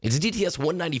It's DTS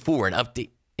 194, an update.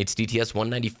 It's DTS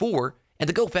 194, and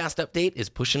the Go Fast update is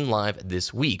pushing live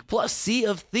this week. Plus, Sea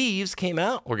of Thieves came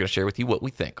out. We're going to share with you what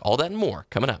we think. All that and more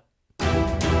coming up.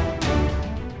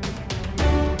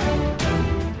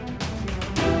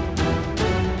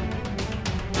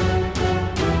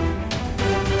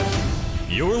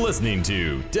 You're listening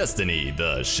to Destiny,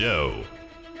 the show.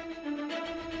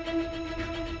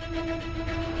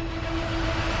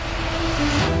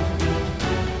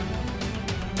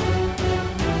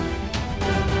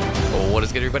 What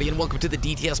is good, everybody, and welcome to the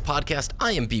DTS podcast.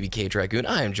 I am BBK Dragoon.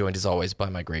 I am joined, as always, by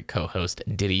my great co-host,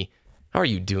 Diddy. How are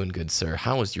you doing, good sir?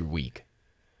 How was your week?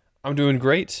 I'm doing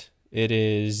great. It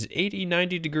is 80,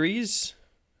 90 degrees.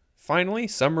 Finally,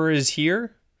 summer is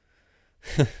here.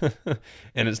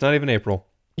 And it's not even April.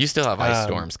 You still have ice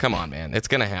storms. Come on, man. It's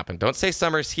going to happen. Don't say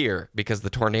summer's here, because the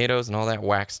tornadoes and all that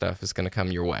whack stuff is going to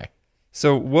come your way.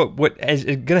 So what is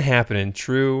going to happen in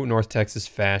true North Texas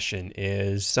fashion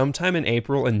is sometime in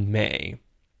April and May,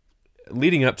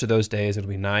 leading up to those days, it'll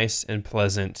be nice and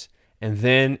pleasant, and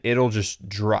then it'll just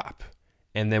drop.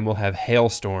 And then we'll have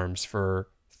hailstorms for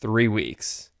 3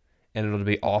 weeks, and it'll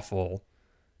be awful.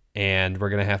 And we're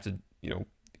going to have to,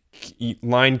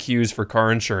 line queues for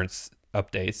car insurance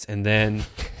updates, and then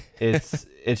it's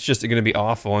just going to be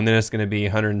awful, and then it's going to be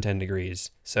 110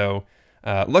 degrees. So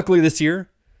luckily this year,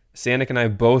 Sanic and I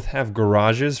both have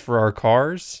garages for our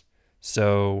cars,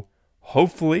 so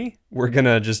hopefully we're going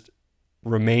to just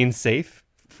remain safe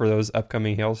for those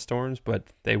upcoming hailstorms, but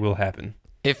they will happen.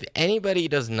 If anybody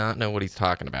does not know what he's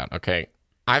talking about, okay,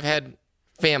 I've had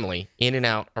family in and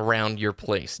out around your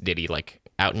place, Diddy, like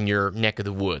out in your neck of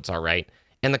the woods, all right?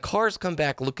 And the cars come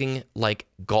back looking like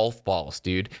golf balls,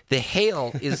 dude. The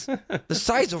hail is the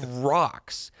size of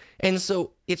rocks. And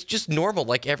so it's just normal,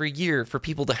 like every year, for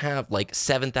people to have like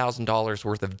 $7,000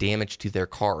 worth of damage to their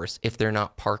cars if they're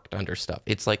not parked under stuff.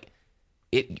 It's like,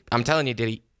 I'm telling you,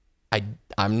 Diddy,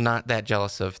 I'm not that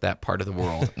jealous of that part of the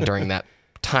world during that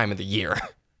time of the year.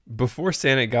 Before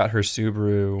Sanic got her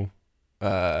Subaru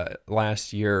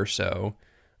last year or so,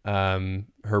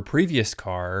 her previous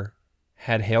car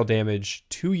had hail damage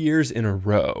 2 years in a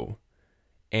row,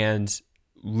 and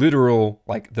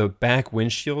the back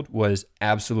windshield was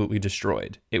absolutely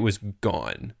destroyed. It was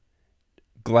gone.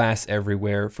 Glass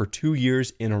everywhere for 2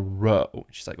 years in a row.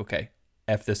 She's like, okay,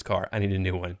 F this car. I need a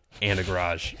new one and a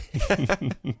garage.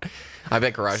 I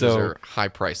bet garages are high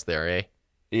priced there, eh?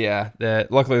 Yeah.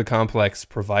 Luckily the complex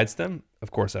provides them,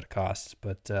 of course at a cost,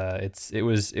 but it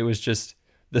was just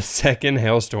the second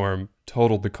hailstorm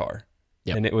totaled the car.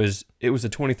 Yep. And it was a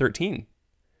 2013.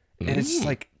 And it's just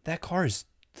like, that car is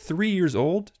 2 years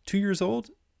old,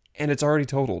 and it's already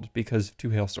totaled because of 2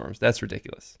 hailstorms. That's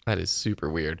ridiculous. That is super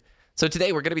weird. So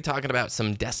today we're going to be talking about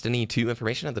some Destiny 2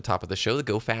 information at the top of the show. The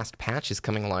Go Fast patch is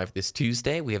coming live this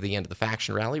Tuesday. We have the end of the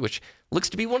faction rally, which looks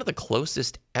to be one of the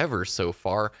closest ever so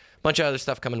far. A bunch of other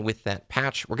stuff coming with that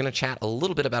patch. We're going to chat a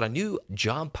little bit about a new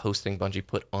job posting Bungie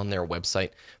put on their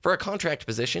website for a contract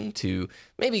position to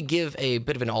maybe give a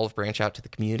bit of an olive branch out to the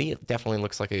community. It definitely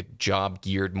looks like a job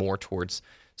geared more towards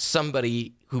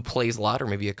somebody who plays a lot or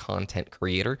maybe a content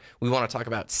creator. We want to talk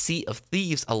about Sea of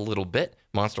Thieves a little bit.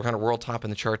 Monster Hunter World top in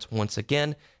the charts once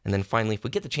again. And then finally, if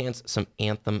we get the chance, some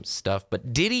Anthem stuff.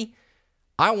 But Diddy,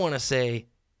 I want to say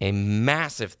a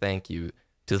massive thank you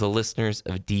to the listeners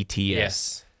of DTS.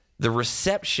 Yes. The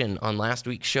reception on last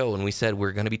week's show when we said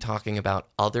we're going to be talking about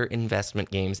other investment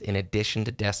games in addition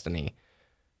to Destiny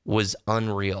was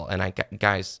unreal. And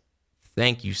guys,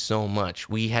 thank you so much.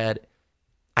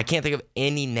 I can't think of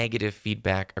any negative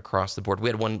feedback across the board. We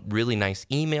had one really nice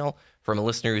email from a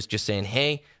listener who's just saying,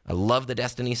 hey, I love the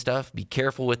Destiny stuff. Be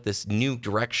careful with this new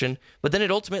direction. But then it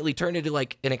ultimately turned into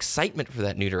like an excitement for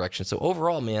that new direction. So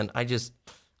overall, man,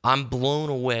 I'm blown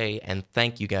away. And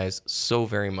thank you guys so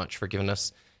very much for giving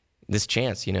us this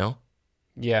chance,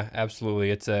 Yeah,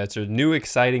 absolutely. It's a new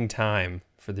exciting time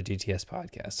for the DTS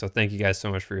podcast. So thank you guys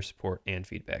so much for your support and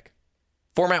feedback.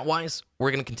 Format-wise,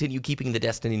 we're going to continue keeping the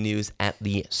Destiny news at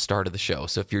the start of the show.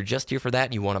 So if you're just here for that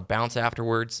and you want to bounce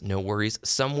afterwards, no worries.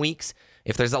 Some weeks,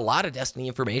 if there's a lot of Destiny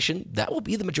information, that will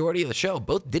be the majority of the show.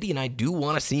 Both Diddy and I do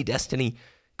want to see Destiny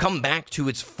come back to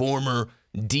its former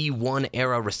D1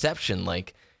 era reception,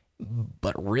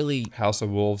 but really House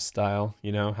of Wolves style.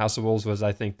 House of Wolves was,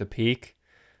 I think, the peak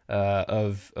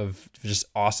of just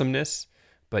awesomeness.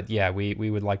 But yeah, we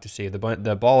would like to see the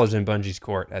ball is in Bungie's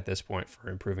court at this point for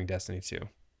improving Destiny 2.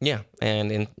 Yeah,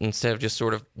 and instead of just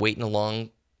sort of waiting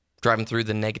along, driving through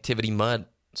the negativity mud,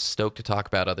 stoked to talk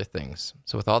about other things.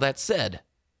 So with all that said,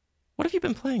 what have you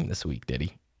been playing this week,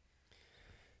 Diddy?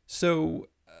 So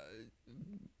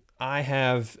I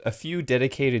have a few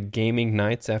dedicated gaming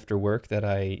nights after work that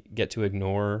I get to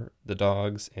ignore the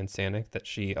dogs and Sanic that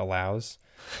she allows.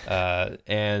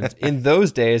 And in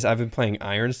those days, I've been playing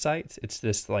Iron Sight. It's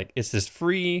this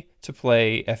free to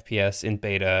play FPS in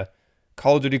beta,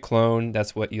 Call of Duty clone.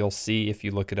 That's what you'll see if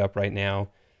you look it up right now.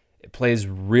 It plays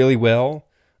really well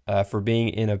for being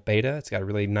in a beta. It's got a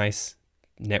really nice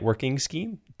networking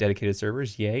scheme, dedicated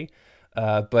servers, yay.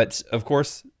 But of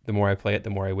course, the more I play it,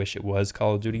 the more I wish it was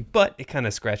Call of Duty, but it kind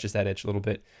of scratches that itch a little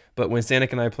bit. But when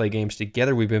Sanic and I play games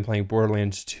together, we've been playing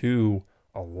Borderlands 2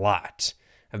 a lot.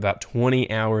 About 20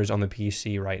 hours on the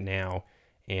PC right now,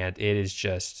 and it is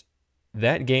just,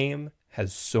 that game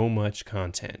has so much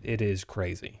content. It is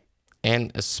crazy.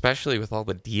 And especially with all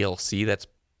the DLC that's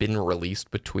been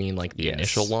released between like the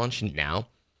initial launch and now,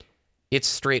 it's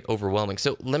straight overwhelming.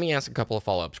 So let me ask a couple of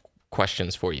follow-up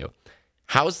questions for you.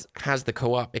 Has the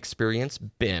co-op experience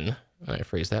been? I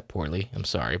phrased that poorly. I'm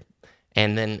sorry.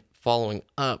 And then following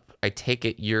up, I take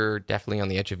it you're definitely on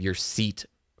the edge of your seat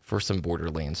for some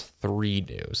Borderlands 3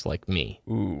 news, like me.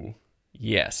 Ooh,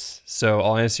 yes. So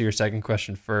I'll answer your second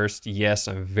question first. Yes,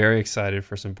 I'm very excited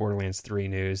for some Borderlands 3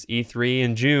 news. E3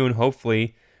 in June,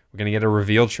 hopefully, we're going to get a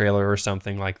reveal trailer or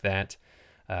something like that.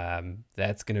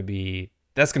 That's going to be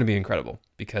incredible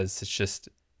because it's just...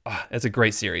 it's a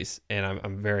great series, and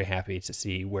I'm very happy to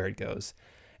see where it goes.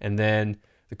 And then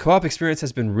the co-op experience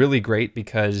has been really great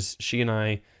because she and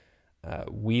I,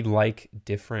 we like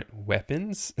different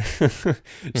weapons.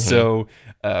 So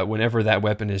whenever that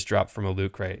weapon is dropped from a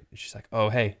loot crate, she's like, "Oh,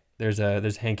 hey, there's a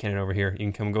hand cannon over here.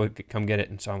 You can come get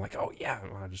it." And so I'm like, "Oh yeah,"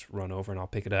 and I'll just run over and I'll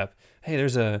pick it up. "Hey,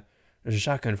 there's a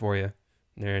shotgun for you."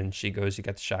 And she goes, "You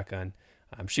got the shotgun."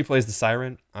 She plays the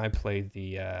Siren. I play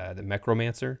the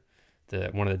Necromancer,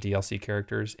 one of the DLC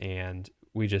characters, and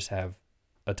we just have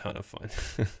a ton of fun.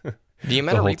 The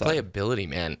amount of replayability,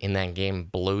 man, in that game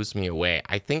blows me away.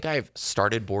 I think I've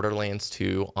started Borderlands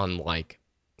 2 on like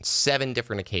 7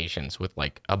 different occasions with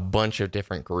like a bunch of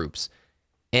different groups.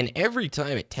 And every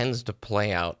time it tends to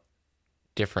play out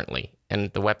differently.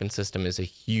 And the weapon system is a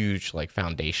huge like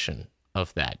foundation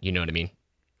of that. You know what I mean?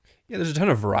 Yeah, there's a ton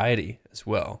of variety as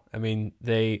well. I mean,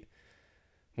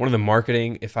 one of the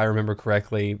marketing, if I remember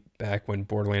correctly, back when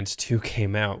Borderlands 2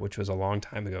 came out, which was a long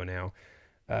time ago now,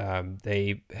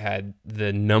 they had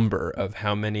the number of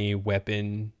how many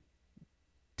weapon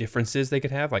differences they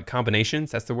could have, like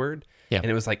combinations, that's the word. Yeah. And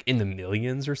it was like in the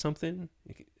millions or something,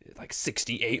 like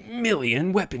 68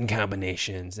 million weapon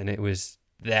combinations. And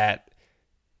that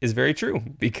is very true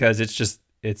because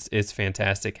it's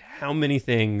fantastic how many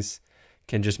things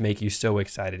can just make you so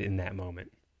excited in that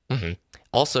moment. Mm-hmm.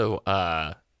 Also,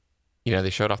 they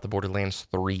showed off the Borderlands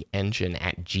 3 engine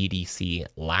at GDC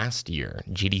last year.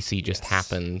 GDC just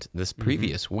happened this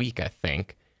previous week, I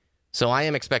think. So I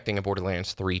am expecting a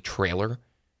Borderlands 3 trailer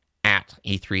at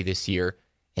E3 this year.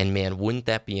 And man, wouldn't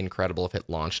that be incredible if it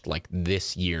launched like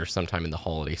this year, sometime in the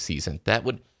holiday season? That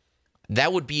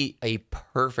would be a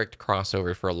perfect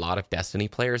crossover for a lot of Destiny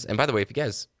players. And by the way, if you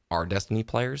guys are Destiny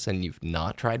players and you've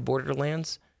not tried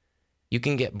Borderlands, you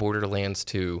can get Borderlands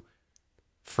 2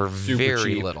 for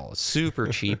very little, super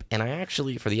cheap. And I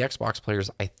actually, for the Xbox players,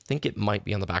 I think it might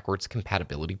be on the backwards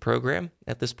compatibility program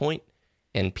at this point.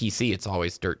 And PC, it's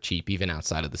always dirt cheap, even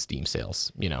outside of the Steam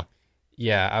sales,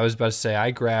 Yeah, I was about to say, I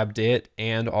grabbed it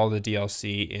and all the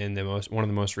DLC in one of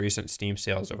the most recent Steam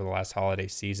sales over the last holiday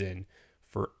season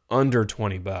for under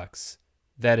 $20.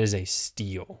 That is a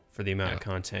steal for the amount of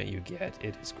content you get.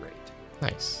 It is great.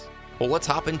 Nice. Well, let's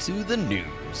hop into the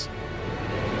news.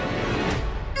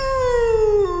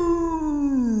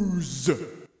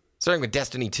 Starting with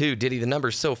Destiny 2, Diddy, the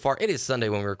numbers so far, it is Sunday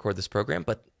when we record this program,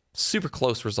 but super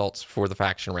close results for the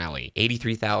faction rally.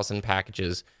 83,000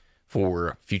 packages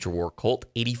for Future War Cult,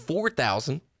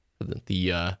 84,000 for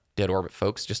the Dead Orbit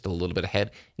folks, just a little bit ahead.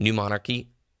 New Monarchy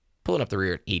pulling up the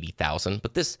rear at 80,000,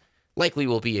 but this likely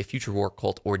will be a Future War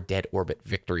Cult or Dead Orbit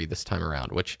victory this time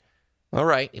around, which, all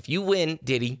right, if you win,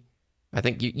 Diddy, I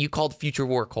think you called Future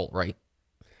War Cult, right?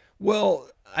 Well,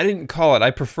 I didn't call it.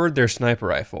 I preferred their sniper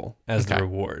rifle as the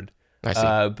reward. I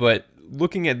see. But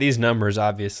looking at these numbers,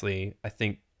 obviously, I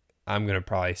think I'm going to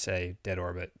probably say Dead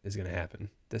Orbit is going to happen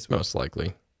this week. Most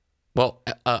likely. Well,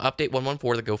 Update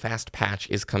 114, the Go Fast patch,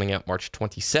 is coming out March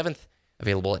 27th,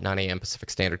 available at 9 a.m.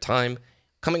 Pacific Standard Time.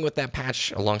 Coming with that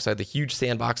patch, alongside the huge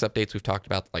sandbox updates we've talked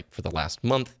about like for the last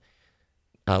month,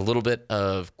 a little bit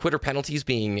of quitter penalties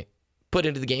being put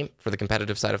into the game for the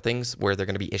competitive side of things, where they're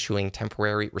going to be issuing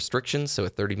temporary restrictions, so a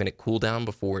 30-minute cooldown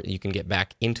before you can get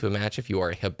back into a match if you are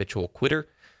a habitual quitter.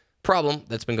 Problem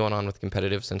that's been going on with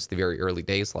competitive since the very early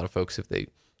days. A lot of folks, if they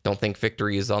don't think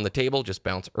victory is on the table, just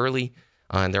bounce early.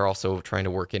 And they're also trying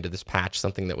to work into this patch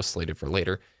something that was slated for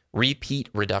later. Repeat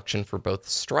reduction for both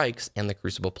strikes and the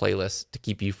Crucible playlist to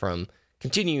keep you from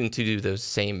continuing to do those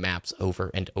same maps over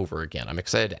and over again. I'm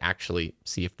excited to actually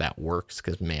see if that works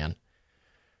because, man,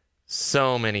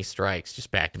 so many strikes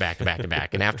just back to back to back to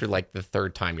back. And after like the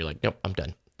third time, you're like, nope, I'm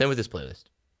done. Done with this playlist.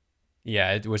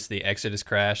 Yeah, it was the Exodus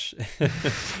crash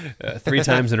 3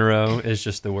 times in a row is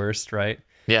just the worst, right?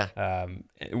 Yeah.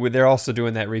 They're also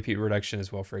doing that repeat reduction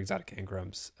as well for exotic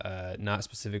engrams, not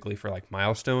specifically for like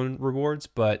milestone rewards,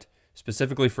 but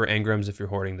specifically for engrams. If you're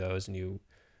hoarding those and you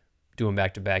do them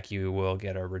back to back, you will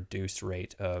get a reduced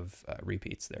rate of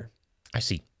repeats there. I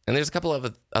see. And there's a couple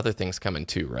of other things coming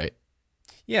too, right?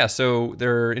 Yeah, so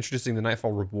they're introducing the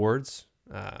Nightfall rewards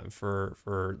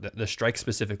for the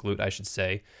strike-specific loot, I should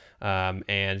say.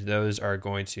 And those are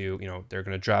going to, they're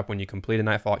going to drop when you complete a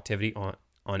Nightfall activity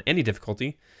on any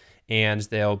difficulty, and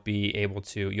you'll be able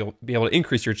to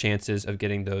increase your chances of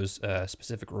getting those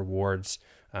specific rewards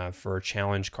for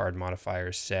challenge card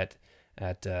modifiers set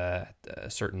at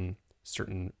certain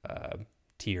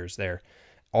tiers there.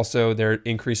 Also, they're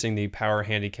increasing the power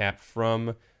handicap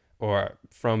from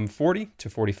 40 to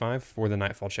 45 for the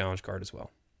Nightfall challenge card as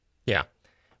well. Yeah.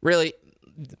 Really,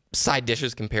 side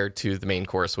dishes compared to the main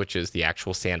course, which is the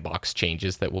actual sandbox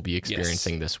changes that we'll be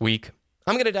experiencing this week.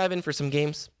 I'm going to dive in for some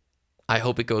games. I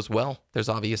hope it goes well. There's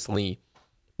obviously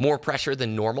more pressure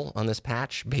than normal on this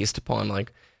patch based upon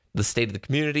like the state of the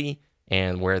community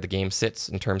and where the game sits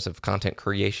in terms of content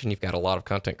creation. You've got a lot of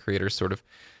content creators sort of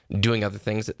doing other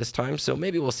things at this time. So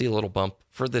maybe we'll see a little bump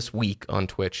for this week on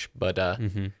Twitch, but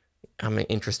I'm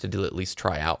interested to at least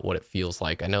try out what it feels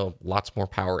like. I know lots more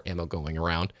power ammo going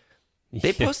around.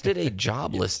 They posted a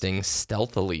job listing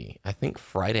stealthily, I think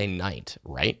Friday night,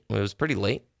 right? It was pretty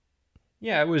late.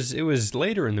 Yeah, it was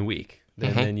later in the week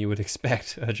than you would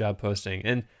expect a job posting.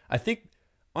 And I think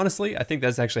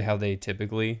that's actually how they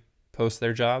typically post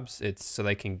their jobs. It's so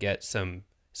they can get some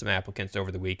applicants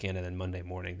over the weekend, and then Monday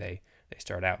morning they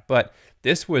start out. But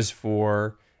this was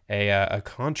for a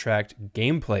contract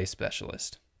gameplay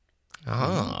specialist.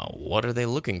 What are they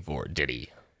looking for,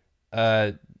 Diddy?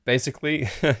 Basically,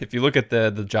 if you look at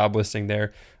the job listing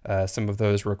there, some of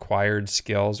those required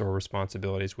skills or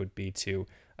responsibilities would be to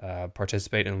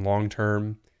participate in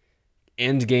long-term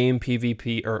end-game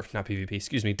PvP, or not PvP,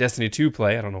 excuse me, Destiny 2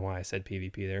 play. I don't know why I said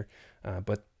PvP there,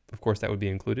 but of course that would be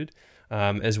included,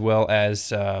 as well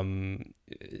as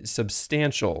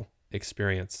substantial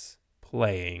experience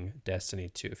playing Destiny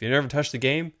 2. If you never touched the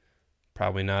game,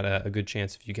 probably not a good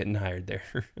chance of you getting hired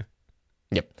there.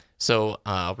 Yep. So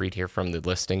I'll read here from the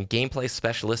listing. Gameplay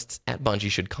specialists at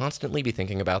Bungie should constantly be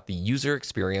thinking about the user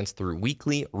experience through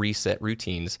weekly reset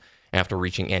routines after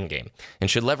reaching endgame, and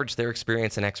should leverage their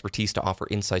experience and expertise to offer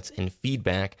insights and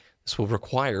feedback. This will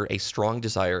require a strong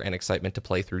desire and excitement to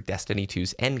play through Destiny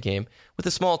 2's endgame with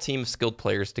a small team of skilled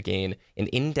players to gain an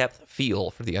in-depth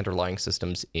feel for the underlying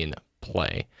systems in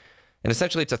play. And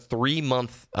essentially, it's a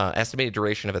 3-month estimated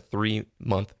duration of a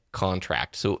 3-month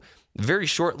contract. So very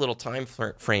short little time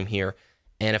frame here.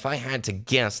 And if I had to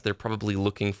guess, they're probably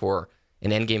looking for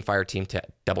an endgame fire team to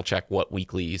double check what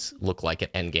weeklies look like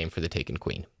at endgame for the Taken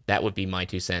Queen. That would be my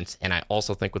 2 cents. And I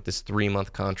also think with this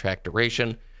 3-month contract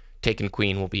duration, Taken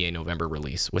Queen will be a November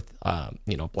release with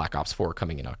Black Ops 4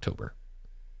 coming in October.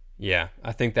 Yeah,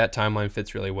 I think that timeline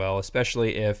fits really well,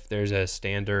 especially if there's a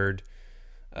standard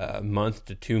month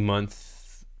to 2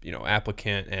 month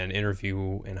applicant and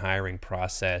interview and hiring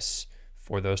process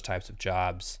for those types of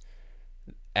jobs.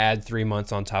 Add 3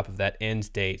 months on top of that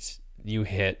end date, you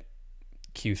hit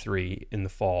Q3 in the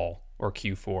fall or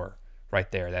Q4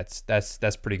 right there.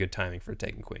 That's pretty good timing for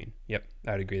Taken Queen. Yep,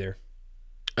 I would agree there.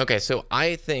 Okay, so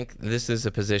I think this is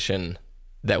a position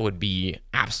that would be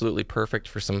absolutely perfect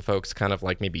for some folks, kind of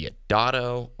like maybe a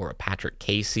Dotto or a Patrick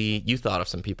Casey. You thought of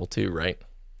some people too, right?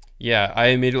 Yeah, I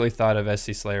immediately thought of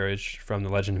SC Slayridge from the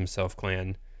Legend Himself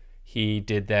clan. He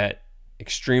did that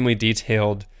extremely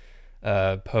detailed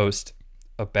post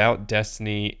about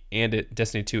Destiny 2 and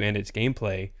its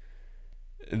gameplay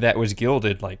that was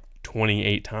gilded like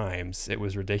 28 times. It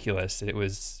was ridiculous. It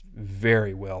was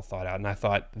very well thought out, and I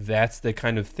thought that's the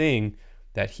kind of thing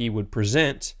that he would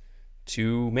present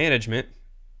to management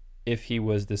if he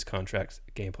was this contract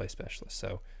gameplay specialist.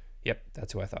 So, yep,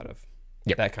 that's who I thought of.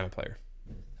 Yep. That kind of player.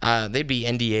 They'd be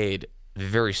NDA'd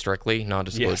very strictly,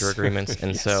 non-disclosure agreements,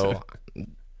 and so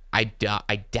I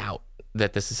doubt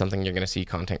that this is something you're going to see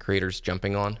content creators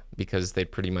jumping on, because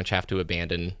they'd pretty much have to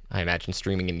abandon, I imagine,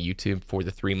 streaming in YouTube for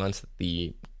the 3 months that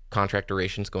the contract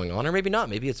duration's going on, or maybe not.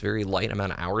 Maybe it's very light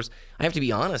amount of hours. I have to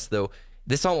be honest, though,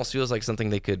 this almost feels like something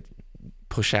they could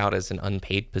push out as an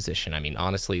unpaid position. I mean,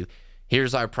 honestly,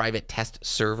 here's our private test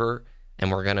server, and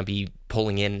we're going to be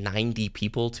pulling in 90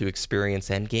 people to experience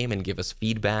Endgame and give us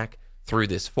feedback through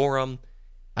this forum.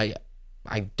 I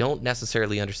don't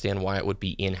necessarily understand why it would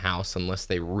be in-house unless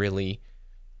they really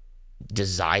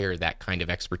desire that kind of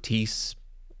expertise.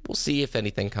 We'll see if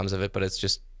anything comes of it, but it's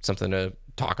just something to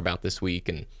talk about this week,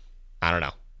 and I don't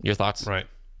know. Your thoughts? Right.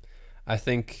 I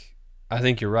think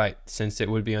you're right. Since it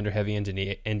would be under heavy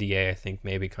NDA, I think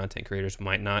maybe content creators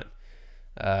might not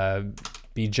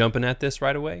be jumping at this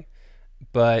right away.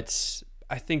 But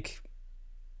I think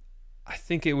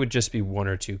it would just be one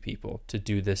or two people to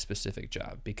do this specific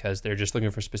job, because they're just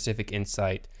looking for specific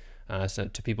insight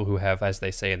to people who have, as they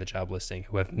say in the job listing,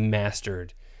 who have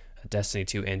mastered Destiny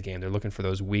 2 Endgame. They're looking for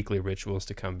those weekly rituals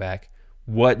to come back.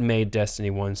 What made Destiny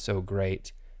 1 so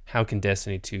great? How can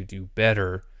Destiny 2 do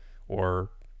better or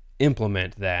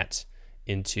implement that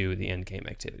into the Endgame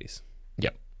activities?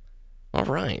 Yep. All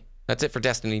right. That's it for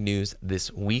Destiny news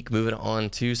this week. Moving on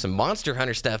to some Monster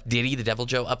Hunter stuff. Diddy, the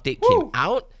Deviljho update came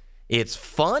out. It's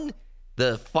fun.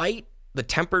 The fight, the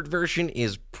tempered version,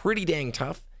 is pretty dang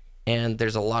tough, and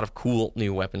there's a lot of cool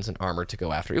new weapons and armor to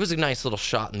go after. It was a nice little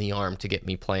shot in the arm to get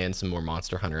me playing some more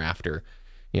Monster Hunter after,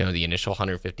 the initial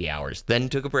 150 hours. Then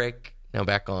took a break. Now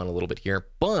back on a little bit here.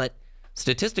 But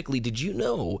statistically, did you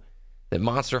know that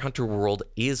Monster Hunter World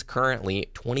is currently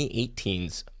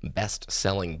 2018's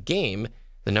best-selling game?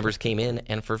 The numbers came in,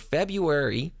 and for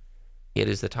February, it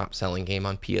is the top-selling game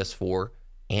on PS4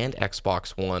 and Xbox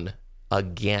One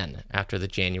again after the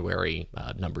January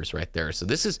numbers right there. So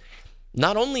this is,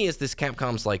 not only is this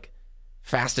Capcom's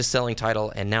fastest-selling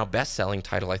title and now best-selling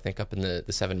title, I think up in the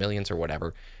 7 millions or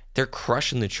whatever, they're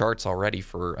crushing the charts already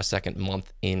for a second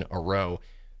month in a row.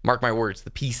 Mark my words,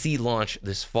 the PC launch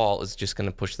this fall is just going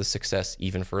to push the success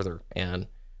even further. And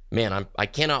man, I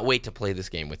cannot wait to play this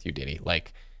game with you, Diddy.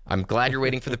 I'm glad you're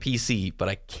waiting for the PC, but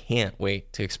I can't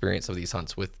wait to experience some of these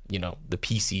hunts with, the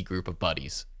PC group of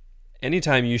buddies.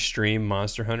 Anytime you stream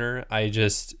Monster Hunter,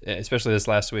 especially this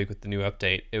last week with the new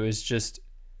update, it was just,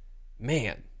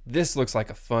 man, this looks like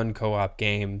a fun co-op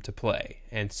game to play.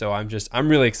 And so I'm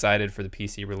really excited for the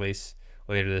PC release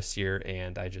later this year,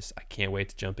 and I can't wait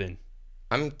to jump in.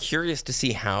 I'm curious to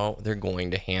see how they're going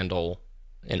to handle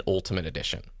an Ultimate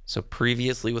Edition. So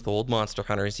previously with old Monster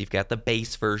Hunters, you've got the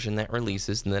base version that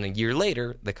releases, and then a year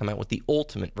later, they come out with the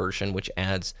Ultimate version, which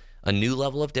adds a new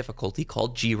level of difficulty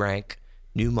called G-Rank,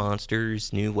 new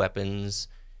monsters, new weapons,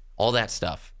 all that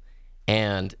stuff.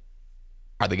 And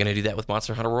are they going to do that with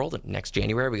Monster Hunter World next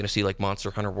January? Are we going to see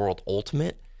Monster Hunter World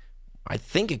Ultimate? I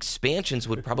think expansions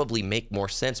would probably make more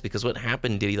sense, because what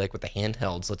happened, Diddy, with the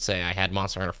handhelds, let's say I had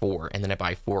Monster Hunter 4 and then I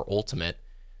buy 4 Ultimate,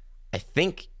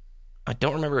 I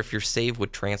don't remember if your save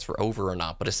would transfer over or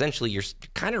not, but essentially you're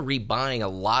kind of rebuying a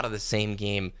lot of the same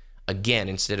game again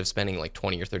instead of spending $20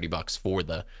 or $30 for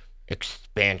the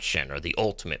expansion or the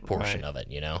ultimate portion of it,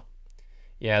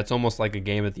 Yeah, it's almost like a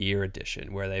Game of the Year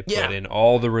edition where they put in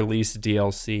all the released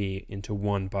DLC into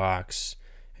one box,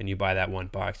 and you buy that one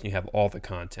box and you have all the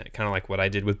content, kind of like what I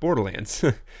did with Borderlands.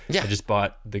 I just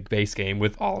bought the base game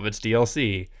with all of its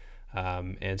DLC.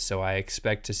 And so I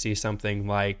expect to see something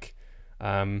like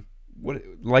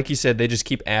you said, they just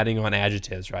keep adding on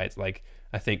adjectives, right?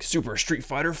 I think Super Street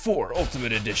Fighter 4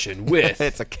 Ultimate Edition with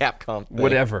it's a Capcom thing.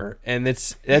 Whatever. And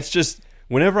that's just,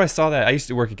 whenever I saw that, I used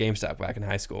to work at GameStop back in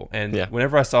high school, and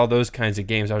whenever I saw those kinds of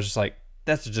games, I was just like,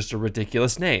 that's just a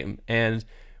ridiculous name. And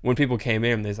when people came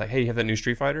in, they're like, hey, you have that new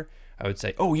Street Fighter? I would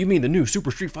say, oh, you mean the new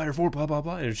Super Street Fighter 4, blah, blah,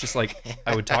 blah. And it was just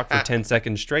I would talk for 10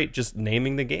 seconds straight just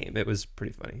naming the game. It was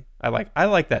pretty funny. I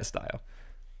like that style.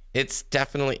 It's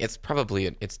definitely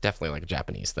like a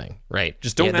Japanese thing, right?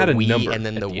 Just don't add a Wii number and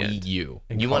then the Wii end. U.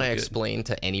 You want to explain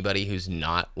to anybody who's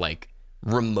not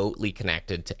remotely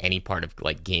connected to any part of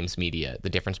games media the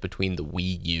difference between the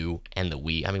Wii U and the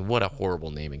Wii? I mean, what a horrible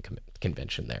naming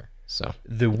convention there. So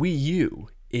the Wii U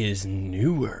is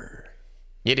newer.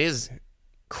 It is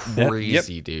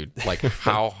crazy, dude.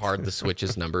 How hard the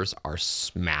Switch's numbers are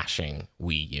smashing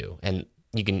Wii U, and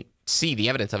you can see the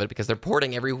evidence of it because they're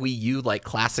porting every Wii U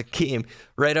classic game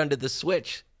right onto the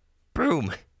Switch.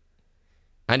 Boom.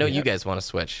 I know you guys want to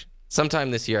Switch.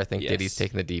 Sometime this year, I think Diddy's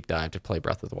taking the deep dive to play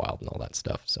Breath of the Wild and all that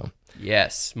stuff. So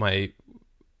yes, my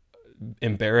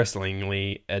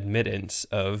embarrassingly admittance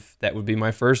of that would be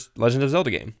my first Legend of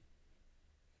Zelda game.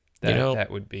 That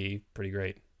would be pretty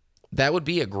great. That would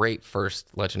be a great first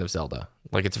Legend of Zelda.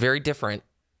 It's very different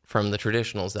from the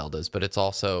traditional Zeldas, but it's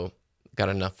also got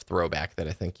enough throwback that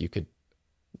I think you could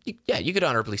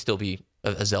honorably still be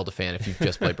a Zelda fan if you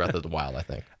just played Breath of the Wild, I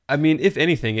think. I mean, if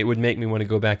anything, it would make me want to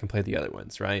go back and play the other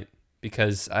ones, right?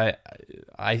 because I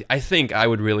think I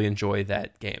would really enjoy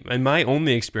that game. And my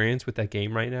only experience with that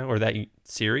game right now, or that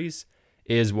series,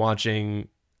 is watching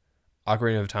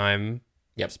Ocarina of Time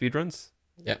speedruns.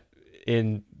 Yep.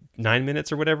 In 9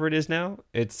 minutes or whatever it is now.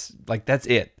 It's like, that's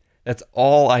it. That's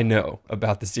all I know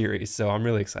about the series. So I'm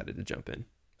really excited to jump in.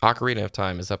 Ocarina of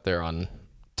Time is up there on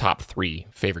top 3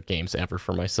 favorite games ever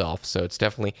for myself. So it's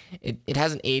definitely, it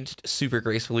hasn't aged super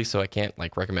gracefully, so I can't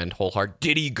like recommend wholehearted,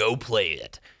 Diddy, go play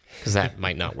it, because that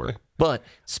might not work. But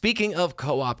speaking of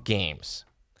co-op games,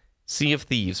 Sea of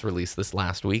Thieves released this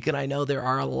last week, and I know there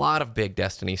are a lot of big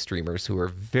Destiny streamers who are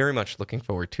very much looking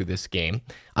forward to this game.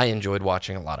 I enjoyed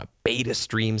watching a lot of beta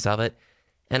streams of it,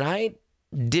 and I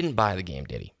didn't buy the game,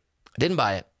 Diddy. I didn't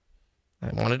buy it. I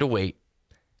wanted to wait.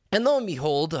 And lo and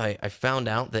behold, I found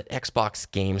out that Xbox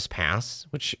Games Pass,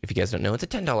 which, if you guys don't know, it's a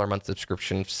 $10 a month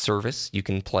subscription service. You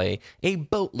can play a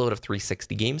boatload of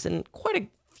 360 games and quite a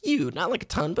few, not like a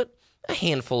ton, but a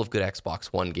handful of good Xbox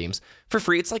One games for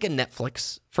free. It's like a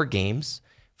Netflix for games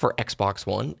for Xbox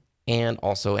One, and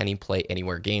also any Play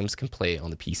Anywhere games can play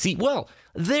on the PC. Well,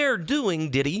 they're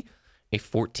doing, Diddy, a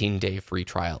 14-day free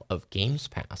trial of Games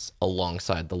Pass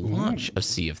alongside the launch of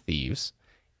Sea of Thieves.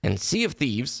 And Sea of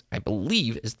Thieves, I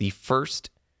believe, is the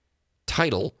first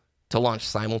title to launch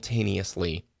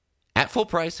simultaneously at full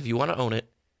price if you want to own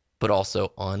it, but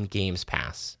also on Games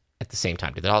Pass at the same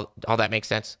time. Did all that make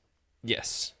sense?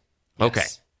 Yes. Okay.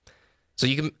 So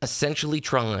you can essentially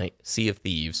try Sea of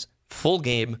Thieves full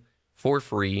game for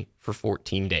free for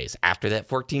 14 days. After that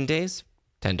 14 days,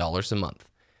 $10 a month.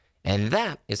 And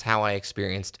that is how I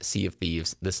experienced Sea of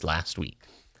Thieves this last week.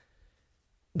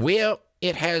 Well,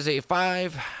 it has a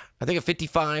 55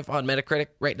 on Metacritic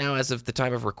right now as of the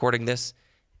time of recording this,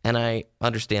 and I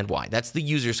understand why. That's the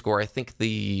user score. I think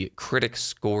the critic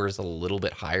score is a little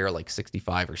bit higher, like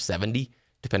 65 or 70,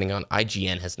 depending on.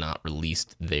 IGN has not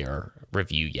released their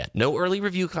review yet. No early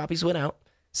review copies went out,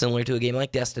 similar to a game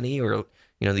like Destiny or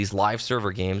these live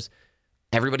server games.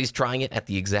 Everybody's trying it at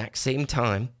the exact same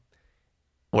time.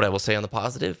 What I will say on the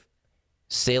positive,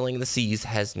 sailing the seas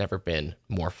has never been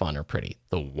more fun or pretty.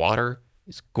 The water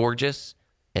is gorgeous,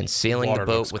 and sailing the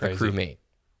boat with a crewmate,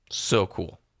 so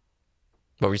cool.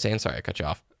 What were you saying? Sorry, I cut you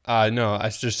off. No, I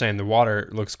was just saying the water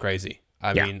looks crazy.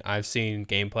 I mean, I've seen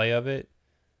gameplay of it.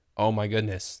 Oh my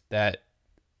goodness, that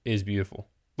is beautiful.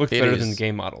 Looks better than the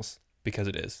game models, because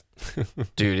it is.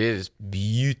 Dude, it is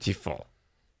beautiful.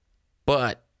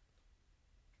 But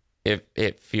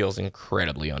it feels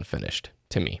incredibly unfinished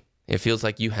to me. It feels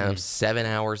like you have 7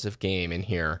 hours of game in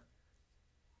here.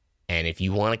 And if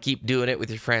you want to keep doing it with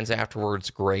your friends afterwards,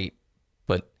 great.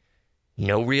 But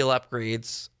no real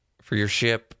upgrades for your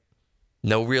ship.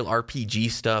 No real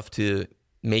RPG stuff to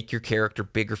make your character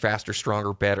bigger, faster,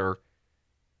 stronger, better.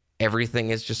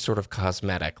 Everything is just sort of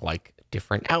cosmetic, like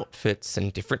different outfits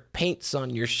and different paints on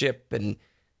your ship. And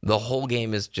the whole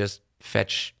game is just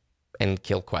fetch and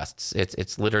kill quests.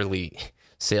 It's literally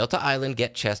sail to island,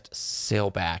 get chest, sail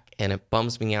back. And it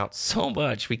bums me out so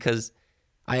much because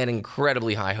I had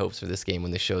incredibly high hopes for this game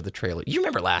when they showed the trailer. You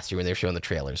remember last year when they were showing the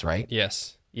trailers, right?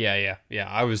 Yes. Yeah.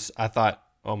 I thought,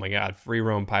 oh my God, free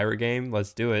roam pirate game.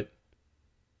 Let's do it.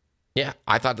 Yeah,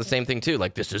 I thought the same thing too.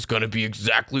 Like, this is going to be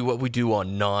exactly what we do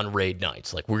on non-raid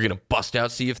nights. Like, we're going to bust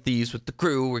out Sea of Thieves with the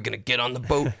crew. We're going to get on the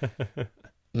boat.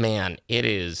 Man, it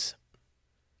is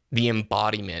the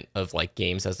embodiment of like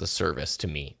games as a service to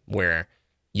me, where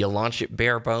you launch it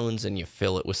bare bones and you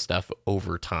fill it with stuff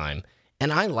over time.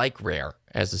 And I like Rare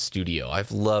as a studio.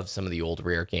 I've loved some of the old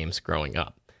Rare games growing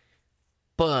up.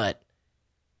 But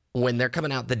when they're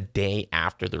coming out the day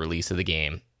after the release of the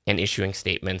game and issuing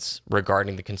statements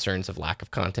regarding the concerns of lack of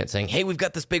content, saying, hey, we've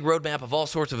got this big roadmap of all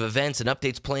sorts of events and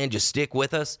updates planned, just stick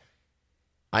with us.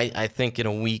 I think in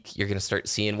a week you're going to start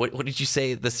seeing, what did you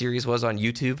say the series was on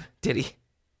YouTube, Diddy?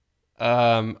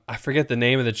 I forget the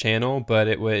name of the channel, but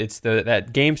it's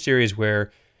that game series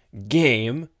where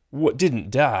didn't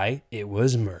die, it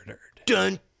was murdered.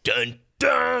 Dun, dun,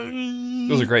 dun!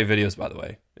 Those are great videos, by the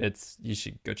way. You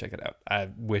should go check it out. I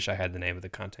wish I had the name of the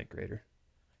content creator.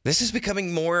 This is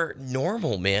becoming more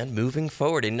normal, man, moving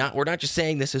forward. And we're not just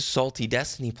saying this is salty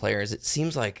Destiny players. It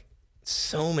seems like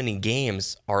so many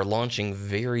games are launching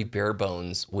very bare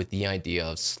bones with the idea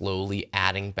of slowly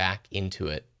adding back into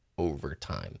it over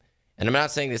time. And I'm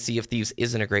not saying that Sea of Thieves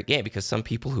isn't a great game, because some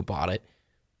people who bought it,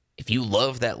 if you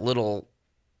love that little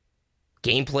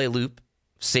gameplay loop,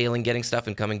 sailing, getting stuff,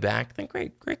 and coming back, then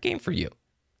great game for you.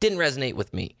 Didn't resonate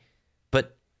with me.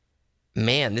 But,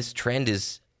 man, this trend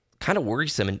is kind of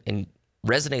worrisome and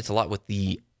resonates a lot with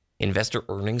the investor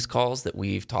earnings calls that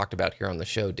we've talked about here on the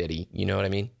show, Diddy. You know what I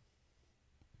mean?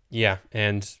 Yeah,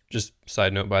 and just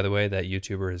side note, by the way, that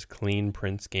YouTuber is Clean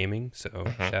Prince Gaming, so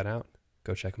shout out.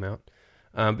 Go check him out.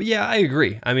 But yeah, I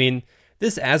agree. I mean,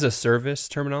 this as a service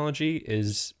terminology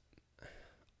is,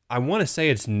 I want to say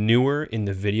it's newer in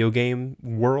the video game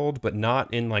world, but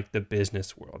not in like the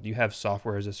business world. You have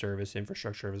software as a service,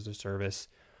 infrastructure as a service,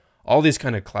 all these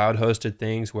kind of cloud hosted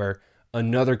things where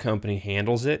another company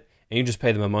handles it and you just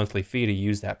pay them a monthly fee to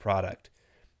use that product.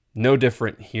 No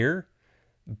different here,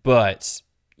 but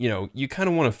you kind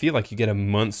of want to feel like you get a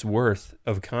month's worth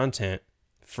of content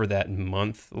for that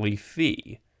monthly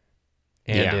fee.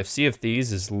 And if Sea of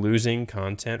Thieves is losing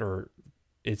content or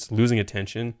it's losing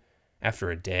attention after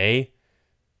a day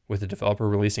with the developer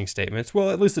releasing statements,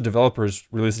 well, at least the developer is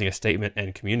releasing a statement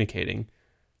and communicating.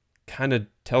 Kind of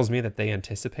tells me that they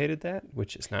anticipated that,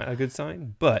 which is not a good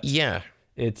sign. But Yeah.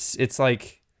 it's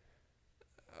like,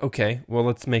 okay, well,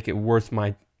 let's make it worth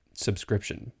my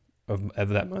subscription of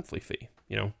that monthly fee.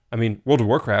 I mean, World of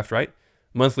Warcraft, right?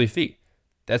 Monthly fee.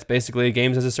 That's basically a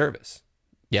games as a service.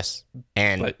 Yes.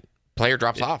 And But player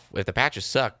drops off. If the patches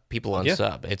suck, people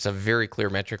unsub. It's a very clear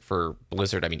metric for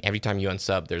Blizzard. I mean, every time you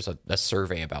unsub, there's a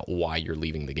survey about why you're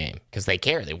leaving the game. Because they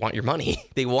care. They want your money.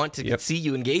 They want to see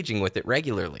you engaging with it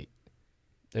regularly.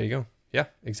 There you go. Yeah,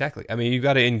 exactly. I mean, you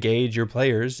got to engage your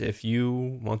players if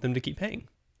you want them to keep paying.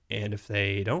 And if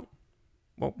they don't,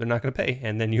 well, they're not going to pay.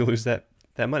 And then you lose that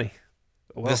money.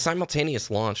 Well, The simultaneous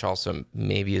launch also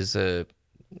maybe is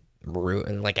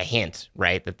like a hint,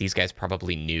 right? That these guys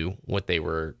probably knew what they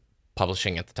were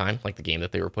publishing at the time, like the game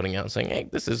that they were putting out, saying, hey,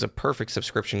 this is a perfect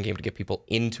subscription game to get people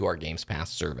into our Games Pass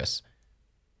service.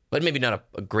 But maybe not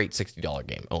a great $60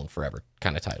 game, owned forever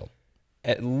kind of title.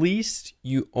 at least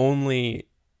you only,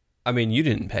 I mean, you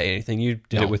didn't pay anything. You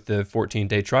did it with the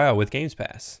 14-day trial with Games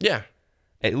Pass. Yeah.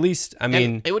 At least, I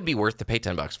mean, And it would be worth to pay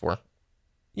 $10 for.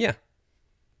 yeah,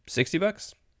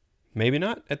 $60, maybe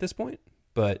not at this point,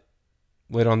 but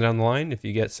later on down the line, if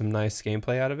you get some nice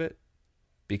gameplay out of it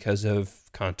because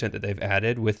of content that they've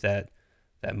added with that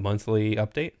monthly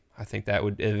update, I think that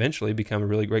would eventually become a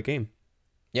really great game.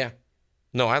 Yeah.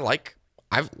 No, I've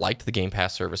liked the Game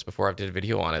Pass service before. I've did a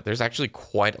video on it. There's actually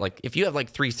quite, if you have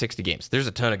 360 games, there's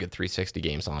a ton of good 360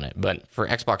 games on it. But for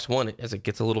Xbox One, as it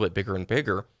gets a little bit bigger and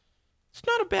bigger, it's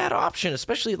not a bad option,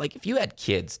 especially if you had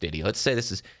kids, Diddy. Let's say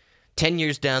this is 10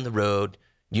 years down the road,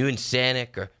 you and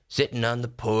Sanic are sitting on the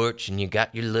porch and you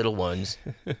got your little ones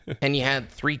and you had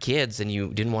 3 kids and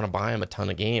you didn't want to buy them a ton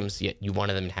of games, yet you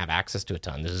wanted them to have access to a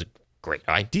ton. This is a great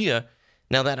idea.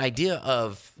 Now, that idea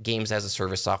of games as a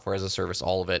service, software as a service,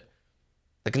 all of it,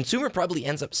 the consumer probably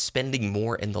ends up spending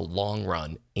more in the long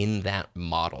run in that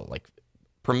model. Like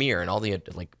Premiere and all the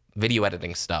video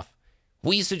editing stuff.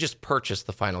 We used to just purchase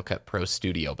the Final Cut Pro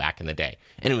Studio back in the day,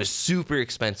 and it was super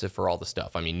expensive for all the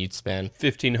stuff. I mean, you'd spend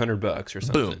 $1,500 or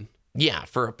something. boom, yeah,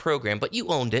 for a program, but you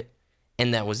owned it,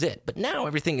 and that was it. But now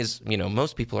everything is,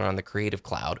 most people are on the Creative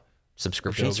Cloud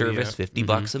subscription Adobe, service, yeah.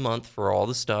 $50 a month for all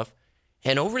the stuff.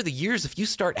 And over the years, if you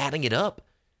start adding it up,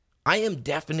 I am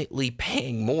definitely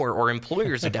paying more, or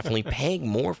employers are definitely paying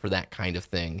more for that kind of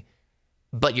thing.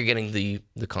 But you're getting the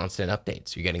constant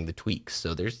updates, you're getting the tweaks,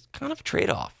 so there's kind of a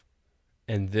trade-off.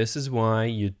 And this is why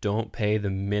you don't pay the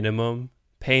minimum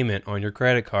payment on your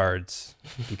credit cards,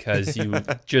 because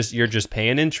you're just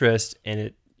paying interest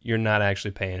and you're not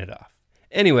actually paying it off.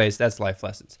 Anyways, that's life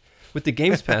lessons. With the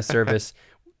Games Pass service,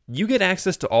 you get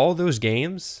access to all those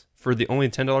games for the only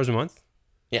 $10 a month.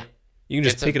 Yeah. You can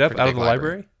just pick it up out of the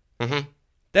library. Mm-hmm.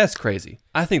 That's crazy.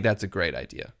 I think that's a great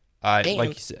idea. And, like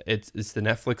you said, it's the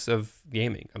Netflix of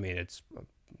gaming. I mean, it's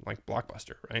like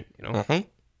Blockbuster, right? Mm-hmm. And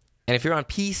if you're on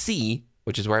PC,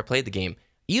 which is where I played the game,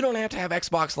 you don't have to have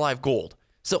Xbox Live Gold.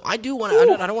 So I do want to.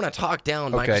 I don't want to talk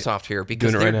down Microsoft here,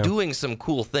 because they're doing some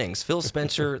cool things. Phil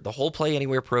Spencer, the whole Play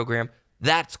Anywhere program,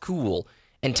 that's cool.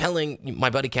 And telling my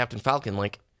buddy Captain Falcon,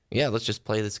 yeah, let's just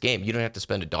play this game. You don't have to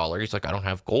spend $1. He's like, I don't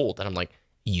have gold, and I'm like,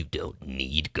 you don't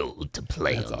need gold to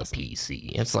play on the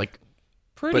PC. It's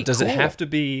pretty. But does cool. it have to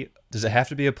be? Does it have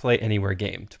to be a Play Anywhere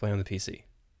game to play on the PC?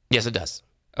 Yes, it does.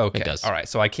 Okay, it does. All right.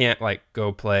 So I can't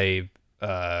go play.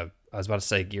 I was about to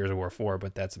say Gears of War 4,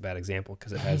 but that's a bad example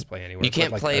because it has Play Anywhere. You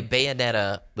can't play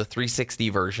Bayonetta, the 360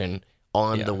 version,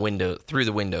 on the window through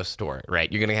the Windows Store,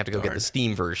 right? You're gonna have to go get the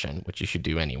Steam version, which you should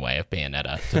do anyway, of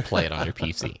Bayonetta, to play it on your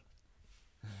PC.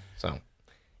 So,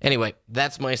 anyway,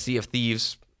 that's my Sea of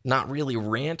Thieves. Not really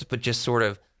rant, but just sort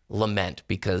of lament,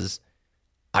 because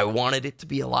I wanted it to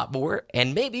be a lot more.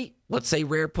 And maybe, let's say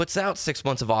Rare puts out 6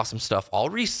 months of awesome stuff, I'll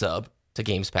resub to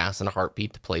Games Pass in a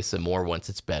heartbeat to play some more once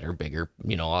it's better, bigger,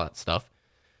 all that stuff.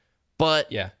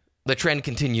 But yeah, the trend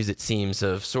continues, it seems,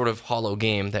 of sort of hollow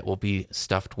game that will be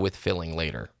stuffed with filling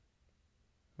later.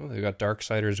 Oh, they got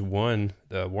Darksiders 1,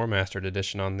 the War Mastered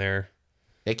edition on there.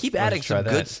 They keep adding some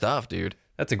good stuff, dude.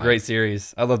 That's a great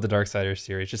series. I love the Darksiders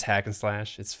series. Just hack and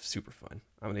slash. It's super fun.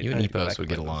 You and Epos would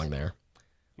get along there.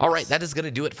 All right, that is going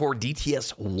to do it for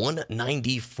DTS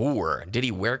 194.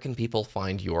 Diddy, where can people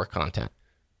find your content?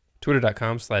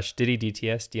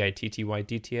 Twitter.com/DiddyDTS,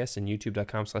 DITTYDTS, and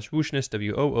YouTube.com/Wooshness,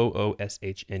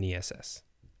 WOOOSHNESS.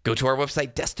 Go to our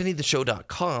website,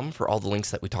 destinytheshow.com, for all the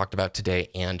links that we talked about today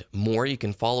and more. You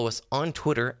can follow us on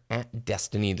Twitter at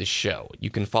Destiny the Show. You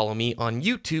can follow me on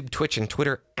YouTube, Twitch, and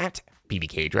Twitter at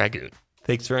BBK Dragoon.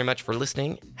 Thanks very much for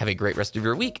listening. Have a great rest of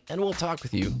your week, and we'll talk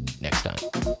with you next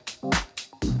time.